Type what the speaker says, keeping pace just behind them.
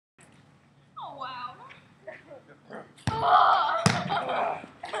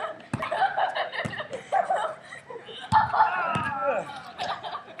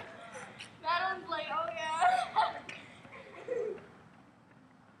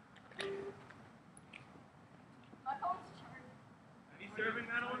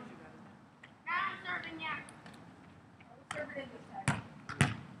Madeline. Now I'm serving ya. I'm serving in this time.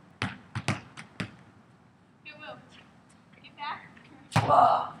 Get Will. Get back.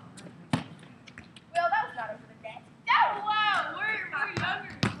 Whoa. Will, that was not over the net. Oh wow, we're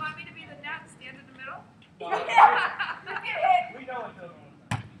younger. You want me to be the net, stand in the middle? Yeah. You get hit. We know what those ones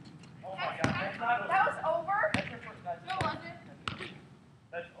are. Oh my god, that's not over. That was over? That's your first. That's No, was it?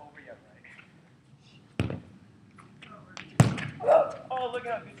 That's over, yeah, right. Oh, look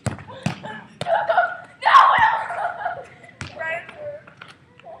at him. No, Will! Right.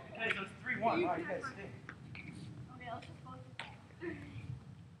 Okay, so it's 3-1. Wow, you guys stink. Okay, let's just go.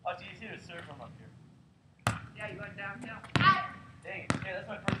 Oh, it's easier to serve from up here. Yeah, you went downhill. Ow! Dang, okay, that's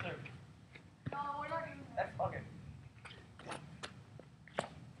my first serve. No, we're not doing that. That's okay.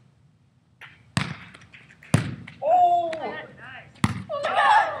 Oh! Nice. Oh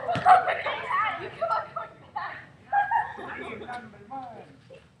my god! You keep on going back.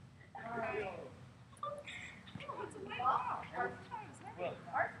 What's a white ball? Well,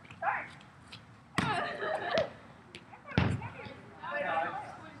 Art, sorry.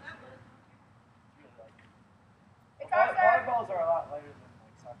 It's our turn. volleyballs are a lot lighter than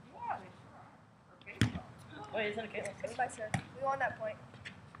like soccer. Yeah, they sure are. Or baseball. Wait, isn't it Caitlin's It's turn? my turn. We won that point.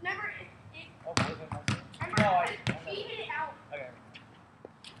 Never. Oh, was it my turn? Remember, No, he hit it out. Okay.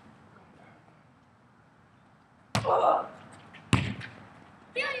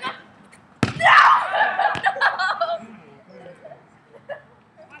 Feel you got. No! No!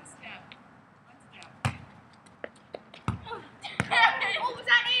 One step. Oh, was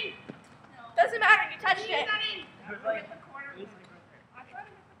that in? No. Doesn't matter. You touched it. It was like, Hit the corner. it was I thought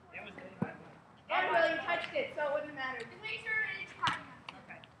it hit the corner. in. And Will, you touched it, so it wouldn't matter. Just make sure it's hot enough.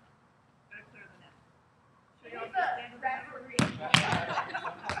 Okay. Better clear the net. So He's you all the just stand in the middle? referee.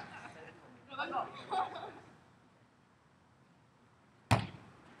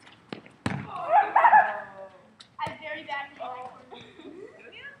 I'm very bad at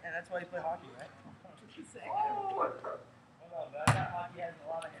And that's why you play hockey, right? Sick. Hold on, but I got hockey has a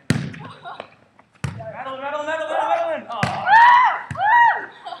lot of hands. Madeline! Aw.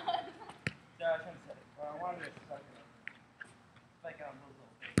 Sorry, I shouldn't have said it. Well, I wanted to suck it up. Like those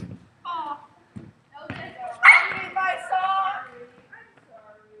little things. Oh. That was it. I need my song.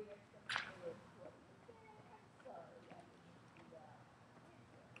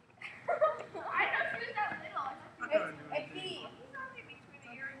 I know she was that little. It's me. He's only between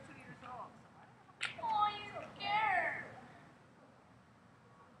a year and 2 years old. Oh, you're scared.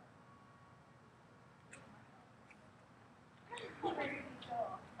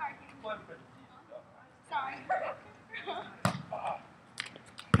 Sorry.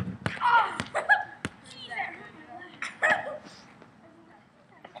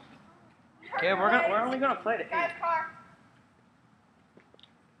 Okay, we're only gonna play to 8. Guys, car.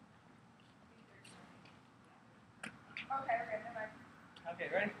 Okay, never mind. Okay,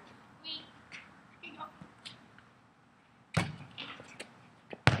 ready?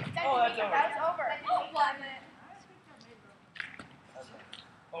 Oh, that's over. That's over. Oh, what?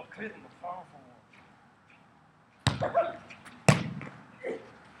 Oh, Caitlin, the powerful one.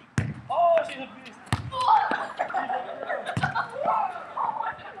 Oh, she's a beast.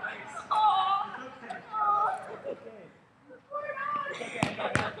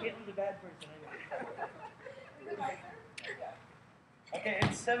 Caitlin's a bad person anyway. Okay,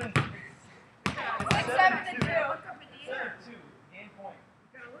 it's 7. It's 7-2. 7-2. Game point.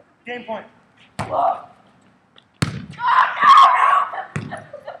 Game point. Oh, no!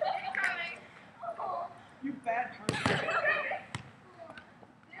 You bad person.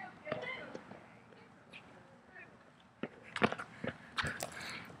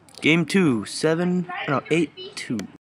 Game 2, 8-2.